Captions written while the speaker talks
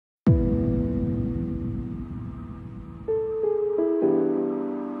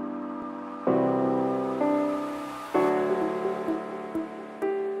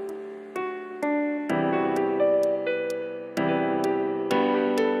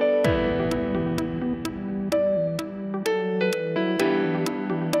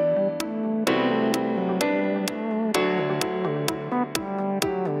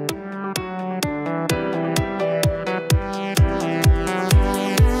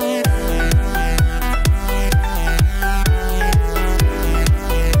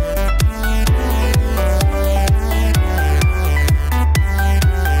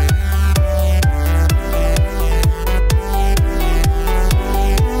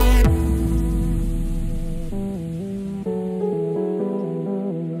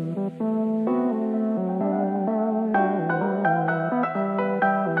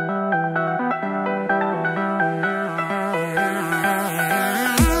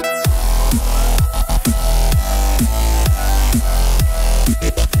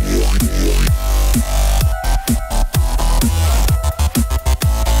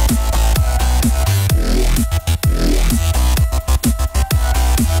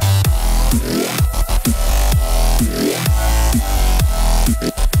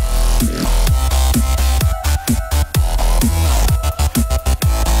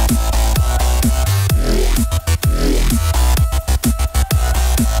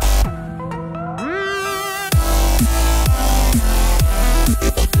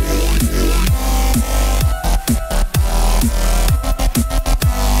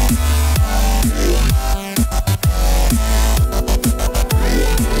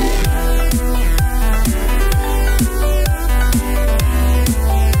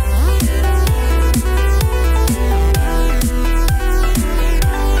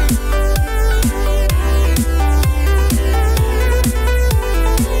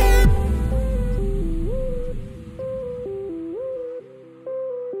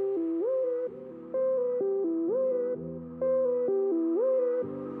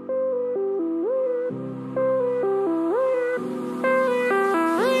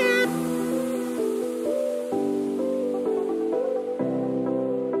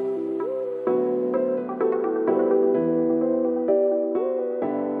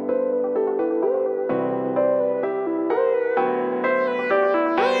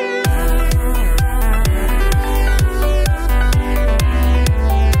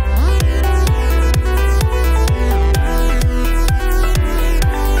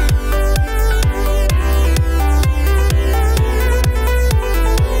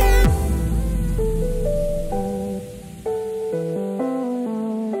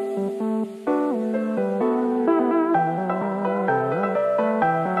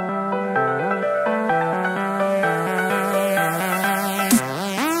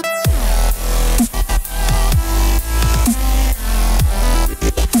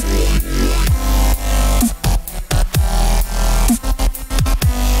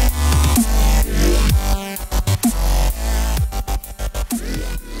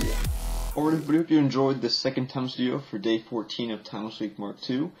Alright everybody, hope you enjoyed this second timelapse video for day 14 of Lapse Week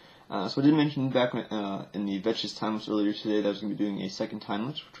MK-2. So I did mention back in the Vechs timelapse earlier today that I was going to be doing a second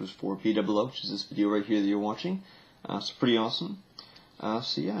timelapse, which was for BdoubleO, which is this video right here that you're watching. So pretty awesome.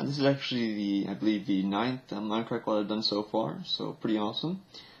 So yeah, this is actually I believe the 9th Mindcrack I've done so far, so pretty awesome.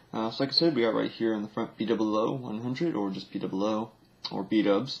 So like I said, we got right here on the front BdoubleO 100, or just BdoubleO, or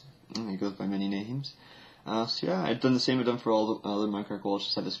BDubs. It goes by many names. So yeah, I've done the same I've done for all the other Mindcrack wallets,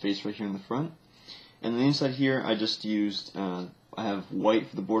 just have the space right here in the front. And the inside here, I just used, I have white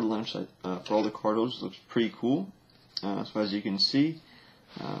for the borderlands for all the cardos. It looks pretty cool. So as you can see,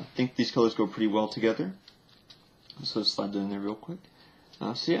 I think these colors go pretty well together. So just slide that in there real quick.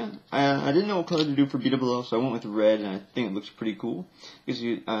 So yeah, I didn't know what color to do for BdoubleO, so I went with red, and I think it looks pretty cool. Because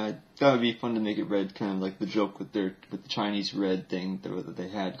I thought it would be fun to make it red, kind of like the joke with the Chinese red thing that they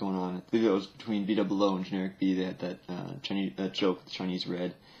had going on. I believe it was between BdoubleO and Generikb. They had that joke with the Chinese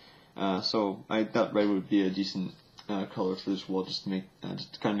red. So I thought red would be a decent color for this wallet, just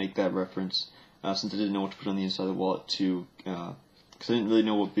to kind of make that reference. Since I didn't know what to put on the inside of the wallet too, because I didn't really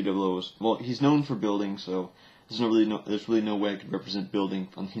know what BdoubleO was. Well, he's known for building, so there's really no way I could represent building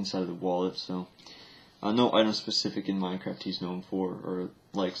on the inside of the wallet. So no item specific in Minecraft he's known for or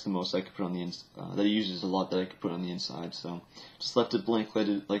likes the most I could put on the that he uses a lot that I could put on the inside. So just left it blank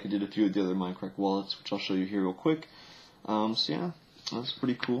like I did a few of the other Minecraft wallets, which I'll show you here real quick. So yeah, that's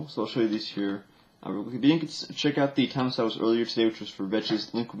pretty cool. So I'll show you these here. Real quick. You can check out the timelapse I was earlier today, which was for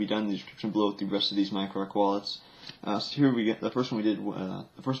Vechs. Link will be down in the description below with the rest of these Minecraft wallets. So here we get the first one we did.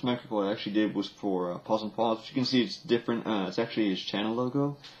 The first Minecraft wallet I actually did was for PauseUnpause. As you can see, it's different. It's actually his channel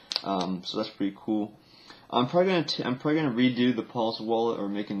logo. So that's pretty cool. I'm probably gonna redo the Pause wallet or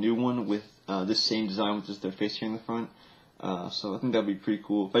make a new one with this same design with just their face here in the front. So I think that'd be pretty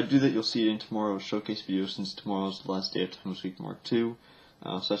cool. If I do that, you'll see it in tomorrow's showcase video, since tomorrow's the last day of Lapse Week MK-2.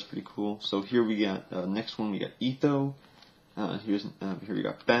 So that's pretty cool. So here we got next one. We got Etho. Here we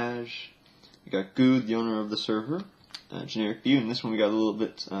got Badge. We got Good, the owner of the server. Generikb, and this one we got a little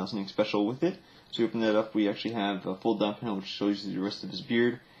bit something special with it. So we open that up. We actually have a fold down panel which shows you the rest of his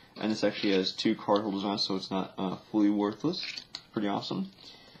beard, and this actually has 2 card holders on it, so it's not fully worthless. Pretty awesome.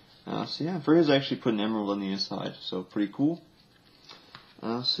 So yeah, for his I actually put an emerald on the inside, so pretty cool.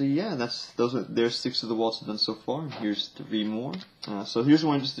 So yeah, there's 6 of the wallets I've done so far. Here's 3 more. So here's the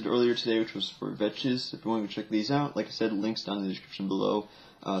one I just did earlier today, which was for Vechs. If you want to check these out, like I said, links down in the description below,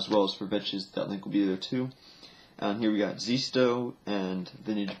 as well as for Vechs. That link will be there too. Here we got Zisteau and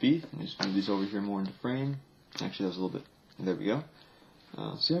Vintagebeef. I'm just move these over here more into frame. Actually, that was a little bit. There we go.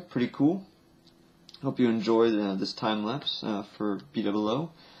 So yeah, pretty cool. Hope you enjoyed this time lapse for BdoubleO.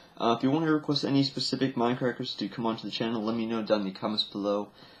 If you want to request any specific Minecrackers to come onto the channel, let me know down in the comments below.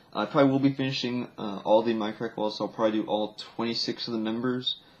 I probably will be finishing all the Minecrack walls, so I'll probably do all 26 of the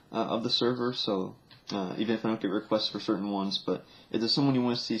members of the server, so even if I don't get requests for certain ones. But if there's someone you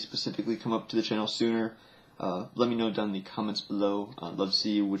want to see specifically come up to the channel sooner, let me know down in the comments below. I'd love to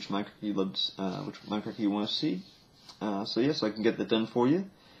see which Minecrack you want to see. So yeah, so I can get that done for you.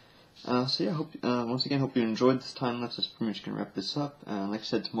 So yeah, once again, hope you enjoyed this time lapse. That's pretty much gonna wrap this up. Like I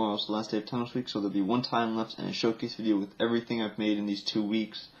said, tomorrow's the last day of Lapse Week, so there'll be one time lapse and a showcase video with everything I've made in these 2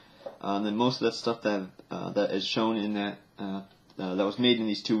 weeks. And then most of that stuff that is shown in that was made in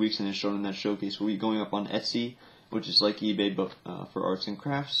these 2 weeks and is shown in that showcase will be going up on Etsy, which is like eBay but for arts and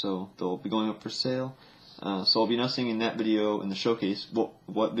crafts. So they'll be going up for sale. So I'll be announcing in that video in the showcase what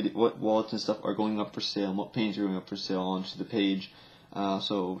wallets and stuff are going up for sale and what paintings are going up for sale onto the page.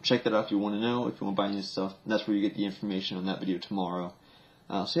 So check that out if you want to know. If you want to buy any stuff, that's where you get the information on that video tomorrow.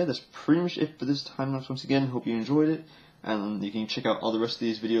 So yeah, that's pretty much it for this time lapse. Once again, hope you enjoyed it, and you can check out all the rest of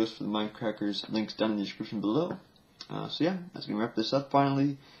these videos for the Minecrackers, links down in the description below. So yeah, that's gonna wrap this up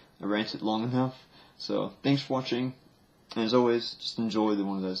finally. I ranted long enough. So thanks for watching, and as always, just enjoy the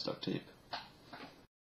one of those duct tape.